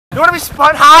You want to be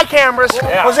spun high, cameras?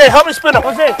 Yeah. Jose, help me spin them.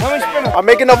 Jose, help me spin them. I'm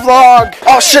making a vlog.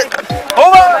 Oh shit!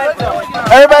 Hold on.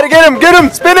 Everybody get him! Get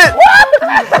him! Spin it!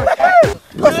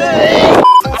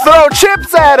 Throw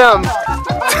chips at him!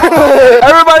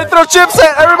 Everybody throw chips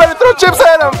at! Everybody throw chips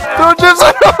at him! Throw chips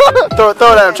at him! throw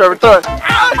it at him, Trevor. Throw it.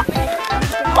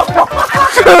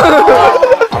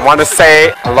 I want to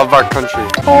say I love our country.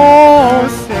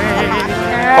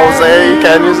 Jose,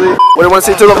 can you see? What do you want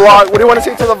to see to the vlog? What do you want to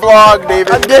see to the vlog,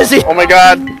 David? I'm dizzy. Oh my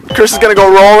god. Chris is gonna go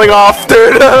rolling off,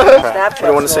 dude. What do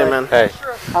you want to say, man? Hey.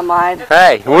 I'm mine.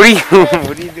 Hey, what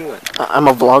are you doing? I'm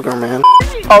a vlogger, man.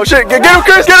 Oh shit, get him,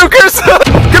 Chris! Get him, Chris!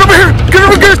 Get over here! Get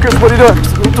over here, Chris! What are you doing?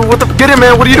 Get him,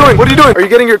 man! What are you doing? What are you doing? Are you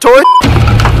getting your toy?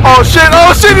 Oh shit!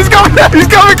 Oh shit! He's coming! He's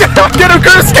coming! Get him,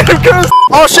 Chris! Get him, Chris!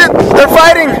 Oh shit! They're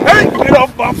fighting! Hey, get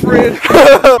off my friend!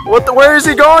 Where is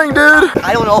he going, dude?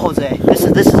 I don't know, Jose. This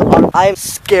is. I am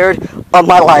scared of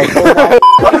my life.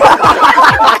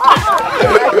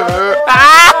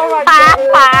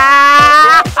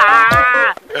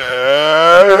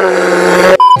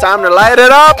 Time to light it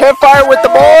up. Campfire with the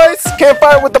boys.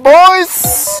 Campfire with the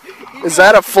boys. Is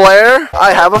that a flare?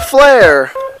 I have a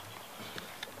flare.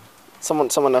 Someone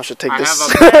else should take this.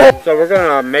 So we're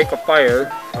gonna make a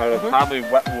fire out of probably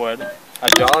wet wood, a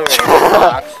dollar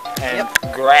box, and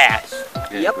grass.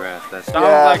 Yep. Grass. That Yeah.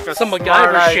 sounds like Some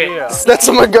MacGyver shit. That's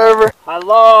a MacGyver.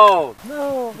 Hello.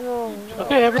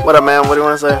 Okay, everyone. What up, man? What do you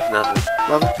want to say? Nothing.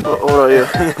 Nothing? What are you?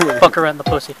 Fuck her in the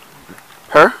pussy.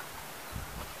 Her?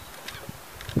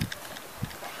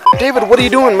 David, what are you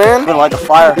doing, man? I'm gonna light the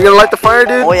fire. You gonna light the fire,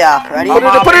 dude? Oh yeah, ready?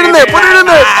 Put it in there. Put it in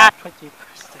there.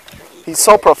 He's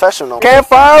so professional.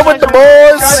 Campfire with the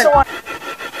boys. What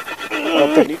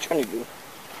are you trying to do?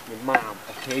 Your mom.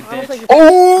 Okay, bitch.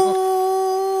 Oh!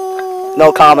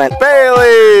 No comment.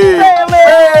 Bailey!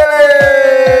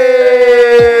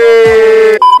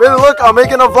 Bailey, look, I'm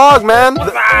making a vlog, man.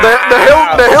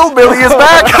 The hillbilly is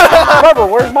back. Trevor,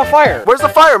 where's my fire? Where's the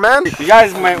fire, man? You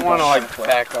guys might want to like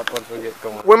back up once we get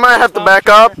going. We might have to back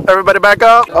up. Everybody back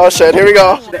up. Oh shit, here we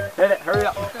go. Hit it, hurry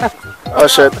up. Oh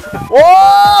shit.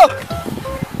 Whoa!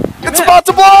 It's about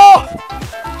to blow!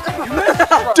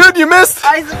 Dude, you missed!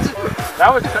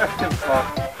 That was fun.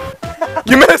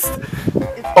 You missed!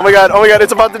 Oh my god,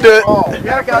 it's about to do it.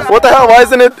 What the hell, why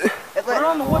isn't it? Put it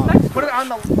on the wood next. Put it on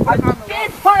the.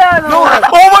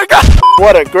 Oh my god!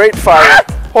 What a great fire.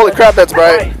 Holy crap, that's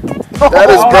bright. That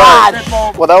is bright.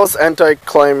 Well, that was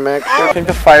anticlimactic. I think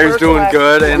the fire's doing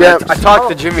good, and Yeah. I talked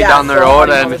to Jimmy down the road,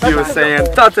 and he was saying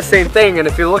thought the same thing. And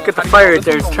if you look at the fire right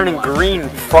there, it's turning green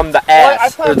from the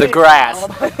ass or the grass,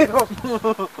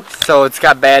 so it's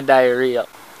got bad diarrhea.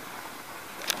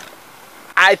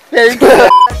 I think.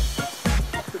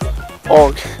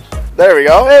 Oh, there we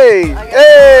go. Hey!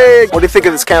 What do you think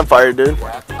of this campfire, dude?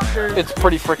 It's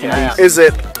pretty freaking decent. Is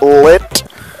it lit?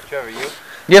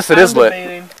 Yes, it is lit.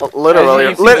 Literally,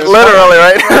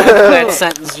 right? That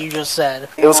sentence you just said.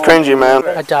 It was cringy, man.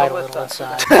 I died a little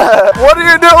inside. What are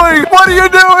you doing? What are you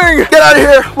doing? Get out of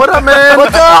here! What up, man?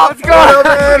 What's up? Let's go, what up,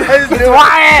 man.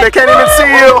 They can't even see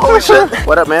you. Holy shit!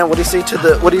 What up, man? What do you say to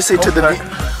the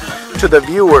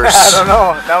viewers? I don't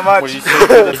know. Not much.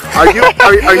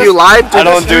 Are you live? Dude, I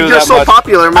don't do you're that so much.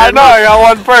 popular, man. I know. I got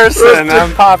one person.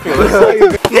 I'm popular.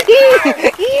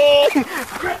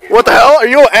 What the hell? Are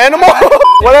you an animal?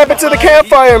 What happened to the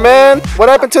campfire, man? What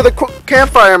happened to the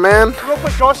campfire, man?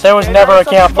 There was never a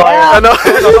campfire. I know.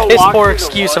 Piss poor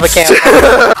excuse of a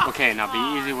campfire. Okay, now be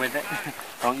easy with it.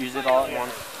 Don't use it all at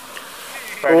once.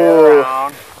 Spread it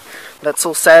around. That's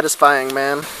so satisfying,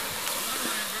 man.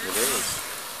 It is.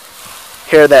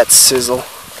 Hear that sizzle.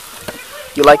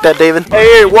 You like that, David?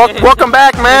 Hey, welcome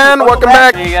back, man. Welcome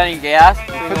back. You got any gas? We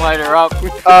can light her up.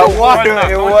 It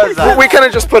was. We kind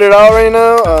of just put it out right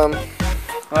now.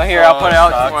 Well, here, I'll put it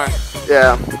out somewhere.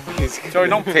 Yeah. Sorry,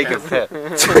 don't take a hit.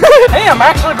 Hey, I'm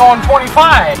actually going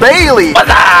 25. Bailey!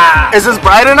 Is this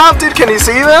bright enough, dude? Can you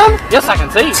see them? Yes, I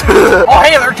can see. Oh,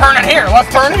 hey, they're turning here.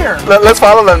 Let's turn here. Let's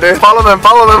follow them, dude. Follow them.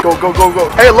 Go.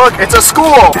 Hey, look, it's a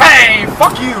school. Hey,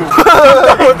 fuck you. I'm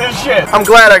done with this shit. I'm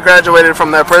glad I graduated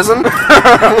from that prison.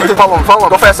 Follow them.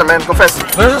 Go faster, man. Go faster.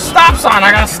 There's a stop sign.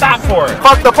 I gotta stop for it.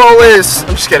 Fuck the police.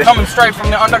 I'm just kidding. Coming straight from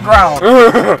the underground.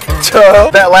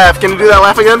 That laugh. Can you do that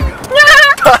laugh again?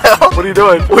 What are you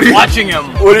doing? Watching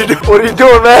him. What are you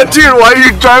doing, man? Dude, why are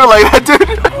you driving like that, dude?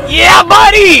 Yeah,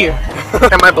 buddy.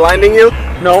 Am I blinding you?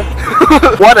 No.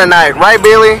 What a night, right,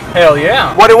 Bailey? Hell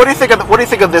yeah. What do you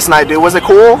think of this night, dude? Was it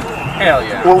cool? Hell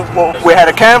yeah. Well, we had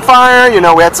a campfire. You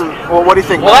know, we had some. Well, what do you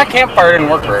think? Well, that campfire didn't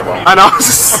work very well. I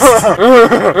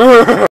know.